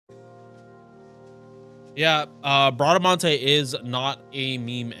Yeah, Bradamante is not a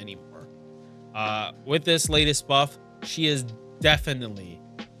meme anymore. With this latest buff, she is definitely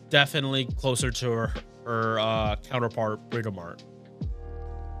closer to her counterpart, Bradamante.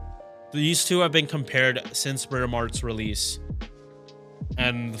 These two have been compared since Britamart's release,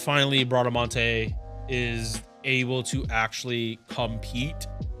 and finally Bradamante is able to actually compete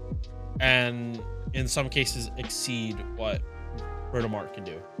and in some cases exceed what Bradamante can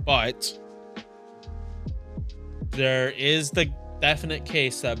do. But there is the definite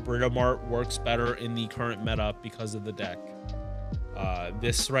case that Bradamante works better in the current meta because of the deck.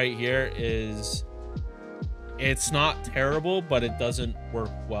 This right here is, it's not terrible, but it doesn't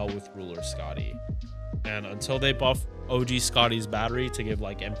work well with Ruler Scotty. And until they buff OG Scotty's battery to give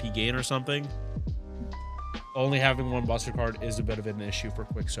like MP gain or something, only having one buster card is a bit of an issue for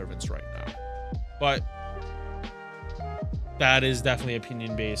quick servants right now. But that is definitely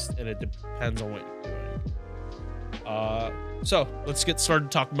opinion based, and it depends on what you're doing. So let's get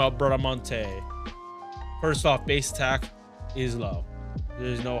started talking about Bradamante. First off, base attack is low.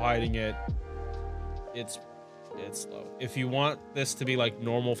 There's no hiding it. It's low. If you want this to be like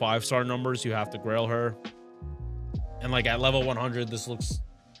normal 5-star numbers, you have to grail her. And like at level 100, this looks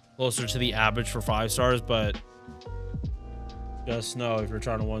closer to the average for 5 stars, but just know if you're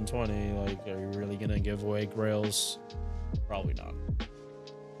trying to 120, like, are you really gonna give away grails? Probably not.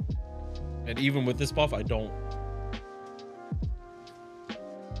 And even with this buff, I don't.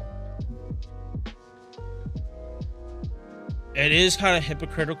 It is kind of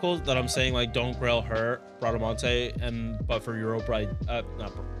hypocritical that I'm saying like don't grail her, Bradamante, but for Europa,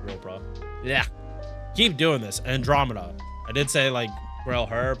 not Europa. Yeah, keep doing this. Andromeda. I did say like grail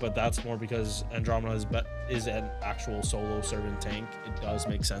her, but that's more because Andromeda is an actual solo servant tank. It does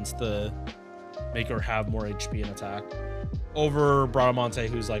make sense to make her have more HP and attack over Bradamante,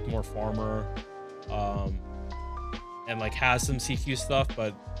 who's like more farmer, and like has some CQ stuff,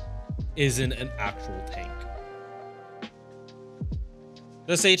 but isn't an actual tank.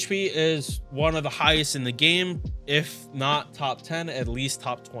 This HP is one of the highest in the game, if not top 10, at least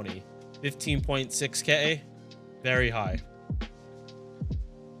top 20. 15.6k, very high.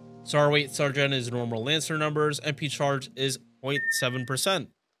 Star weight Sergeant is normal Lancer numbers. MP charge is 0.7%.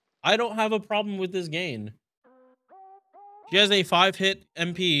 I don't have a problem with this gain. She has a 5-hit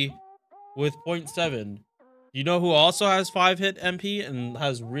MP with 0.7. You know who also has 5-hit MP and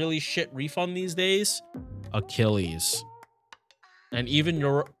has really shit refund these days? Achilles. And even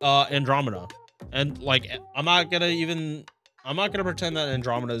your Andromeda. And like, I'm not gonna pretend that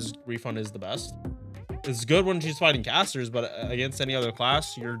Andromeda's refund is the best. It's good when she's fighting casters, but against any other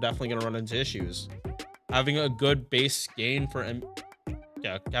class, you're definitely gonna run into issues. Having a good base gain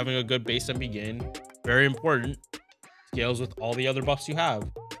having a good base MP gain, very important. Scales with all the other buffs you have.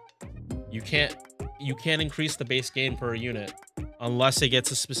 You can't increase the base gain per unit unless it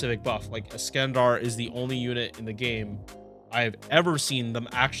gets a specific buff. Like Iskandar is the only unit in the game I've ever seen them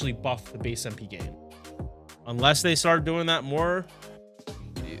actually buff the base MP gain. Unless they start doing that more,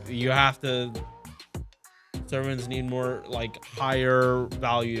 you have to. Servants need more like higher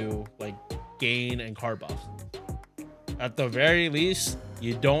value, like gain and card buff. At the very least,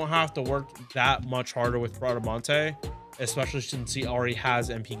 you don't have to work that much harder with Bradamante, especially since he already has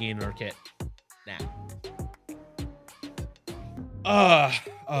MP gain in our kit. Now.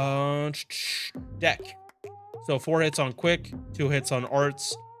 Deck. So 4 hits on quick, 2 hits on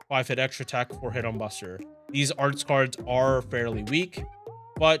arts, 5-hit extra attack, 4 hit on buster. These arts cards are fairly weak,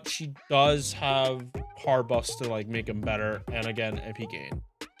 but she does have hard buffs to like make them better. And again, MP gain.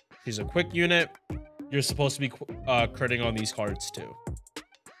 She's a quick unit. You're supposed to be critting on these cards too.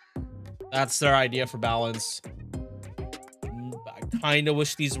 That's their idea for balance. I kind of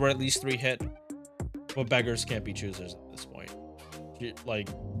wish these were at least 3 hit, but beggars can't be choosers at this point. Like,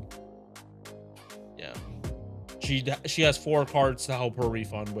 yeah. She has 4 cards to help her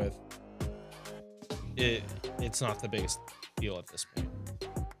refund with. It's not the biggest deal at this point.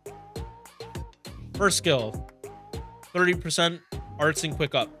 First skill, 30% arts and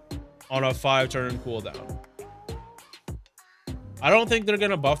quick up on a 5-turn cooldown. I don't think they're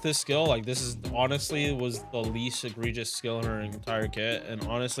gonna buff this skill. Like, this is honestly was the least egregious skill in her entire kit, and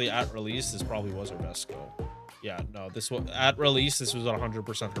honestly at release this probably was her best skill. Yeah, no, this was at release, this was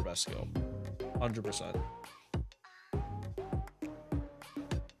 100% her best skill. 100%.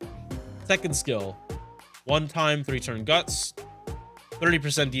 Second skill, 1-time 3-turn guts,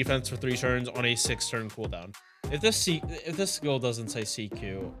 30% defense for 3 turns on a 6-turn cooldown. If this skill doesn't say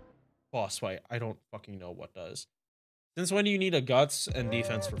CQ boss fight, I don't fucking know what does. Since when do you need a guts and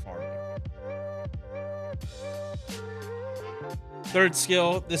defense for farming? Third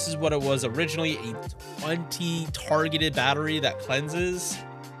skill, this is what it was originally, a 20 targeted battery that cleanses.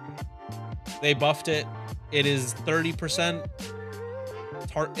 They buffed it. It is 30%,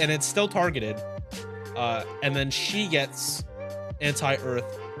 and it's still targeted. And then she gets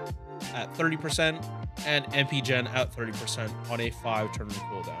anti-earth at 30% and MP Gen at 30% on a 5-turn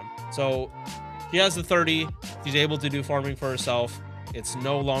cooldown. So she has the 30. She's able to do farming for herself. It's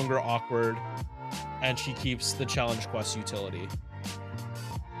no longer awkward, and she keeps the challenge quest utility.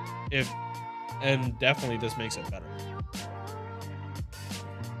 And definitely this makes it better.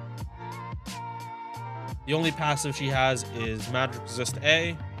 The only passive she has is Magic Resist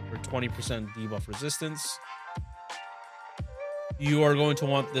A for 20% debuff resistance. You are going to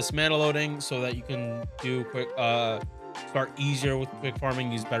want this mana loading so that you can do quick, start easier with quick farming,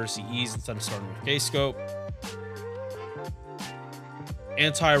 use better CEs instead of starting with K-Scope.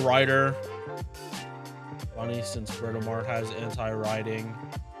 Anti-Rider. Funny, since Bradamante has anti-riding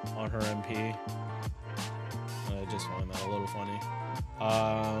on her MP. I just find that a little funny.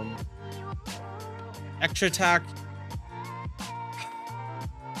 Extra attack.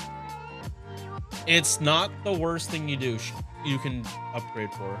 It's not the worst thing you can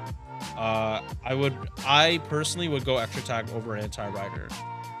upgrade for. I personally would go extra attack over anti-rider,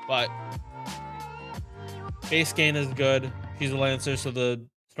 but base gain is good. She's a lancer, so the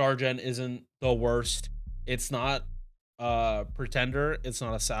star gen isn't the worst. It's not pretender, it's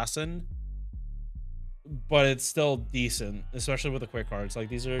not assassin, but it's still decent, especially with the quick cards. Like,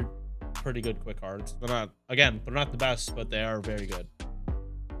 these are pretty good quick cards. They're not, again, they're not the best, but they are very good.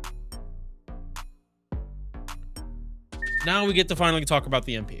 Now we get to finally talk about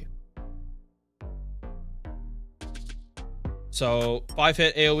the MP. So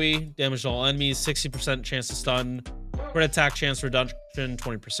 5-hit AoE, damage to all enemies, 60% chance to stun, crit attack chance reduction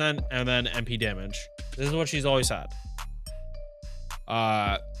 20%, and then MP damage. This is what she's always had.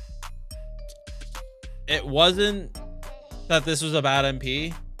 It wasn't that this was a bad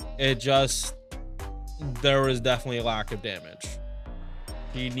MP. It just, there was definitely a lack of damage.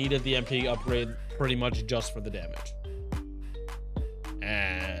 She needed the MP upgrade pretty much just for the damage.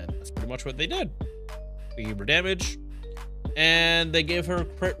 And that's pretty much what they did. They gave her damage, and they gave her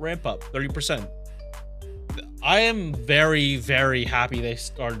crit ramp up 30%. I am very, very happy they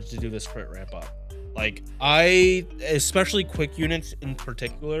started to do this crit ramp up. Like, especially quick units in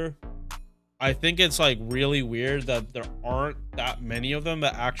particular, I think it's like really weird that there aren't that many of them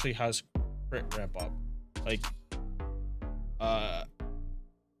that actually has crit ramp up. Like, I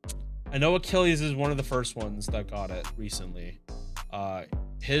know Achilles is one of the first ones that got it recently.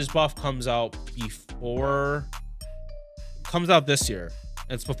 His buff comes out this year.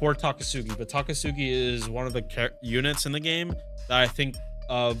 It's before Takasugi, but Takasugi is one of the units in the game that I think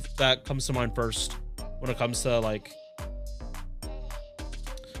of that comes to mind first when it comes to, like,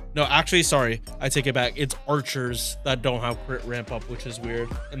 no, actually, sorry, I take it back. It's archers that don't have crit ramp up, which is weird,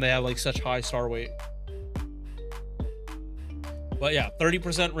 and they have like such high star weight. But yeah,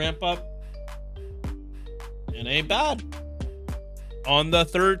 30% ramp up, and ain't bad. On the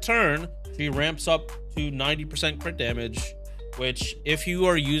third turn, she ramps up to 90% crit damage, which, if you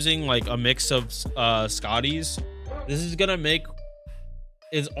are using like a mix of Scotties, this is gonna make,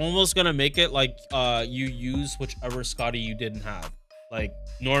 it's almost gonna make it like you use whichever Scotty you didn't have. Like,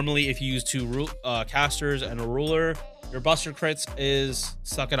 normally if you use two casters and a ruler, your buster crits is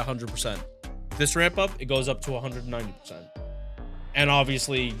stuck at 100%. This ramp up, it goes up to 190%. And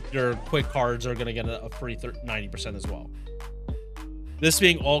obviously your quick cards are gonna get a free 90% as well. This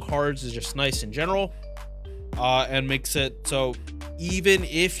being all cards is just nice in general, and makes it so even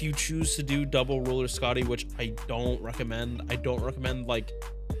if you choose to do double ruler Scotty, which I don't recommend, like,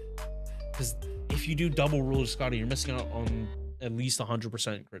 because if you do double ruler Scotty, you're missing out on at least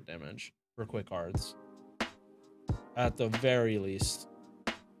 100% crit damage for quick cards, at the very least.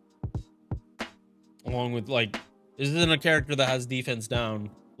 Along with, like, this isn't a character that has defense down,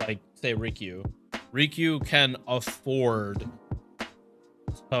 like, say, Rikyu. Rikyu can afford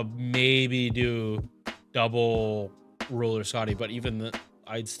to maybe do double ruler Scotty, but even the,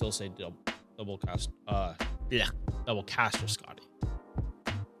 I'd still say double caster Scotty.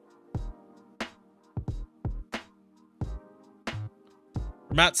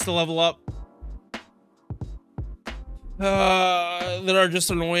 For mats to level up that are just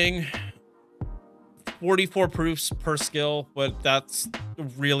annoying. 44 proofs per skill, but that's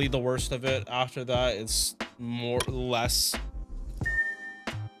really the worst of it. After that, it's more or less.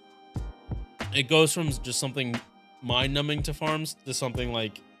 It goes from just something mind-numbing to farms to something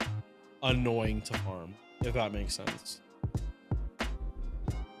like annoying to farm, if that makes sense.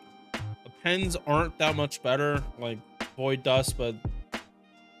 The pens aren't that much better. Like, Void Dust, but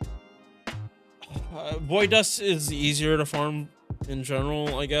Void Dust is easier to farm in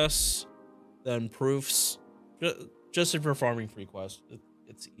general, I guess, than Proofs. Just if you're farming free quests,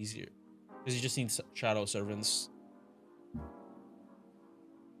 it's easier because you just need Shadow Servants.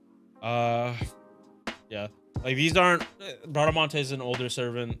 Yeah, like these aren't. Bradamante is an older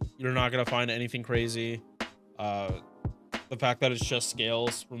servant. You're not gonna find anything crazy. The fact that it's just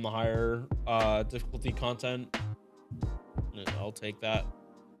scales from the higher difficulty content, I'll take that.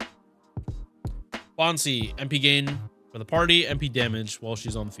 Bonsi, MP gain for the party, MP damage while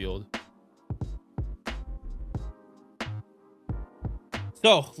she's on the field.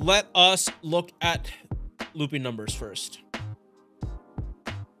 So let us look at looping numbers first.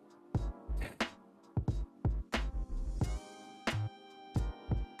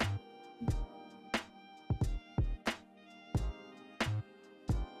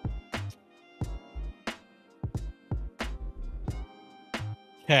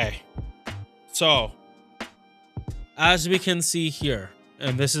 Okay, so as we can see here,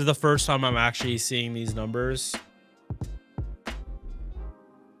 and this is the first time I'm actually seeing these numbers,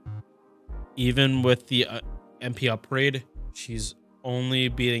 even with the MP upgrade, she's only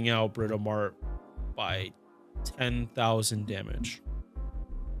beating out Bradamante by 10,000 damage.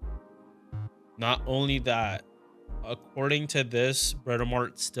 Not only that, according to this,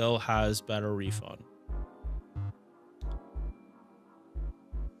 Bradamante still has better refund.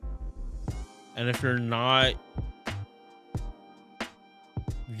 And if you're not,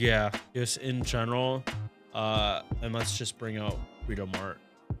 yeah, just in general, and let's just bring out Bradamante,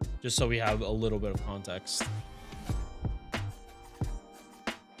 just so we have a little bit of context.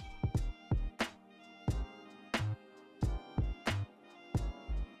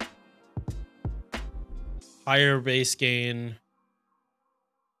 Higher base gain.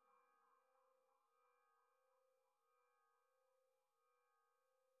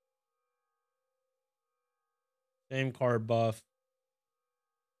 Same card buff.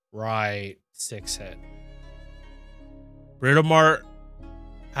 Right. 6 hit. Bradamante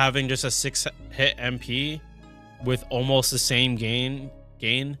having just a 6 hit MP with almost the same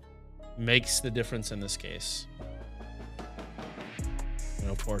gain makes the difference in this case. And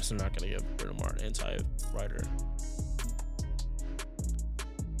of course, they're not going to give Bradamante anti-rider.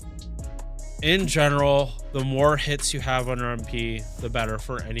 In general, the more hits you have on your MP, the better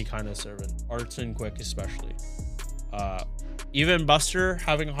for any kind of servant. Arts and Quick especially. Even Buster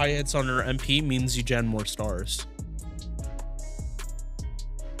having high hits on her MP means you gen more stars.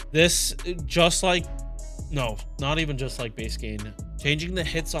 This, just like, no, not even just like base gain. Changing the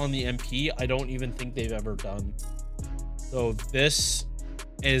hits on the MP, I don't even think they've ever done. So this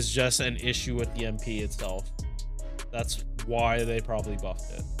is just an issue with the MP itself. That's why they probably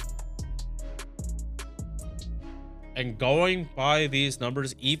buffed it. And going by these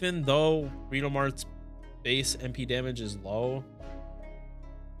numbers, even though Bradamante base MP damage is low,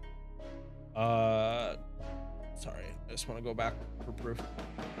 sorry, I just want to go back for proof.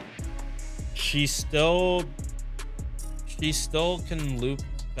 She still can loop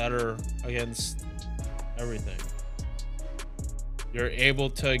better against everything. You're able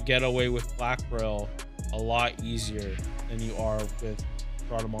to get away with Black Braille a lot easier than you are with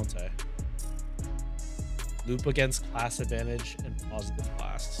Bradamante. Loop against class advantage and positive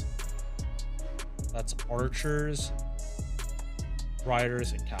class. That's archers,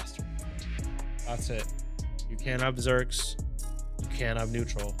 riders, and casters. That's it. You can't have berserks. You can't have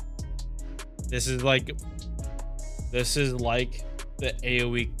neutral. This is like the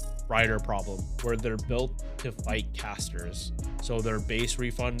AoE rider problem, where they're built to fight casters, so their base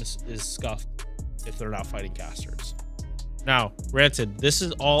refund is scuffed if they're not fighting casters. Now, granted, this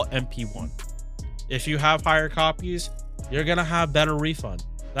is all MP1. If you have higher copies, you're gonna have better refund.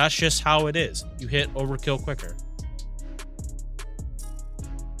 That's just how it is. You hit overkill quicker.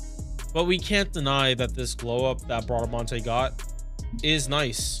 But we can't deny that this glow up that Bradamante got is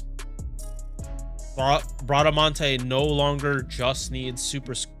nice. Bradamante no longer just needs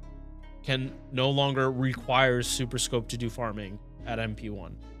no longer requires Super Scope to do farming at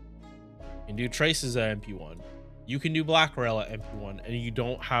MP1. You can do traces at MP1. You can do Black Rail at MP1, and you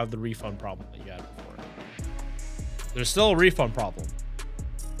don't have the refund problem that you had before. There's still a refund problem,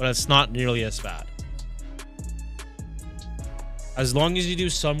 but it's not nearly as bad. As long as you do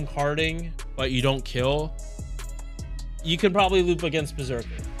some carding, but you don't kill, you can probably loop against Berserker.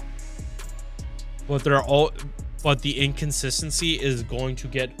 But the inconsistency is going to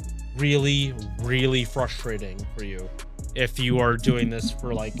get really, really frustrating for you if you are doing this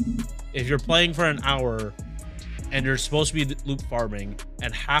for, like, if you're playing for an hour and you're supposed to be loot farming,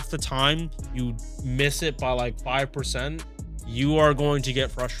 and half the time you miss it by like 5%, you are going to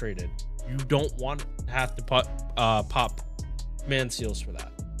get frustrated. You don't want to have to pop command seals for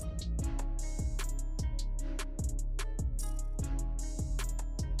that.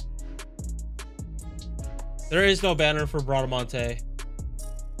 There is no banner for Bradamante.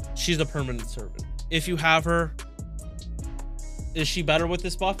 She's a permanent servant. If you have her, is she better with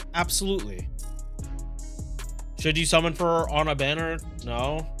this buff? Absolutely. Should you summon for her on a banner?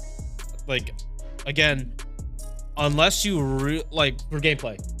 No. Like, again, unless you like for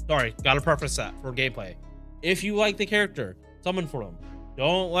gameplay. Sorry, gotta preface that for gameplay. If you like the character, summon for them.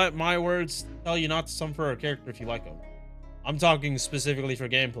 Don't let my words tell you not to summon for a character if you like them. I'm talking specifically for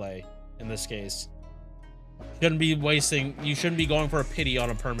gameplay in this case. You shouldn't be going for a pity on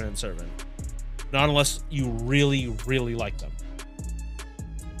a permanent servant. Not unless you really, really like them.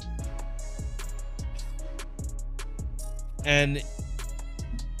 And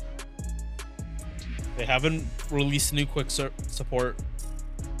they haven't released new quick support.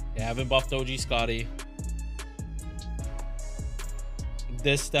 They haven't buffed OG Scotty.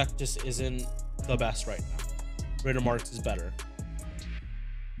 This deck just isn't the best right now. Bradamante is better.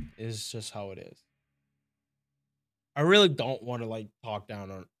 It's just how it is. I really don't want to like talk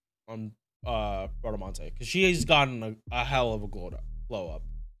down on Bradamante because she has gotten a hell of a glow up.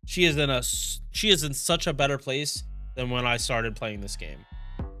 She is in such a better place than when I started playing this game.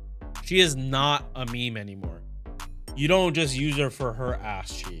 She is not a meme anymore. You don't just use her for her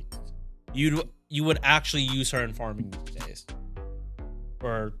ass cheeks. You would actually use her in farming these days.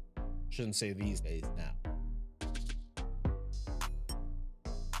 Or shouldn't say these days now.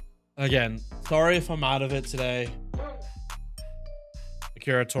 Again, sorry if I'm out of it today.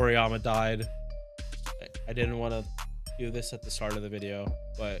 Akira Toriyama died. I didn't want to do this at the start of the video,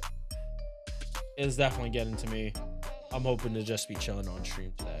 but it's definitely getting to me. I'm hoping to just be chilling on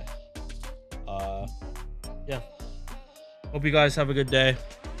stream today. Yeah. Hope you guys have a good day.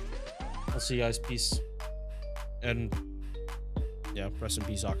 I'll see you guys. Peace. And yeah, rest in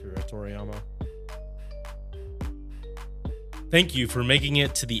peace, Akira Toriyama. Thank you for making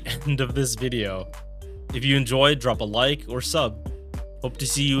it to the end of this video. If you enjoyed, drop a like or sub. Hope to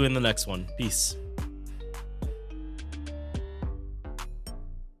see you in the next one. Peace.